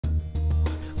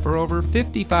For over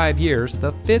 55 years,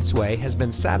 the Fitzway has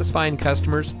been satisfying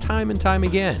customers time and time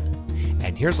again.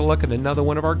 And here's a look at another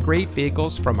one of our great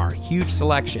vehicles from our huge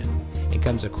selection. It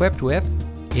comes equipped with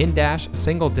in-dash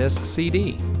single-disc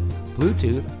CD,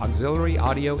 Bluetooth auxiliary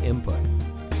audio input,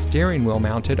 steering wheel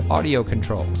mounted audio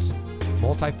controls,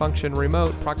 multifunction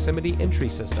remote proximity entry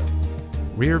system,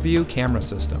 rear view camera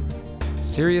system,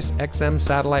 Sirius XM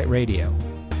satellite radio,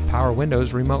 power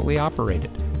windows remotely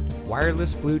operated,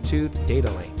 wireless Bluetooth data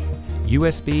link,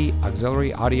 USB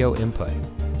auxiliary audio input,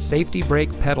 safety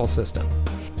brake pedal system,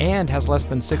 and has less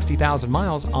than 60,000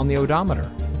 miles on the odometer.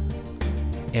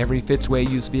 Every Fitzway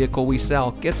used vehicle we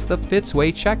sell gets the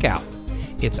Fitzway checkout.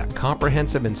 It's a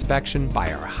comprehensive inspection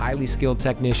by our highly skilled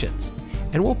technicians,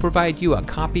 and we'll provide you a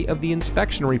copy of the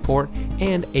inspection report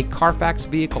and a Carfax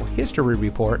vehicle history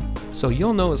report so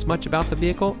you'll know as much about the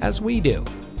vehicle as we do.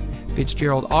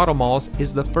 Fitzgerald Auto Malls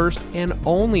is the first and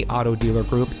only auto dealer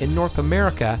group in North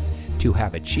America to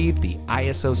have achieved the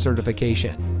ISO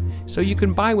certification, so you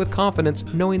can buy with confidence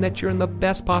knowing that you're in the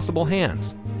best possible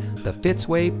hands. The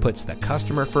Fitzway puts the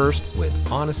customer first with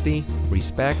honesty,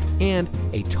 respect, and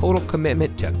a total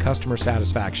commitment to customer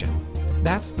satisfaction.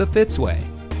 That's the Fitzway.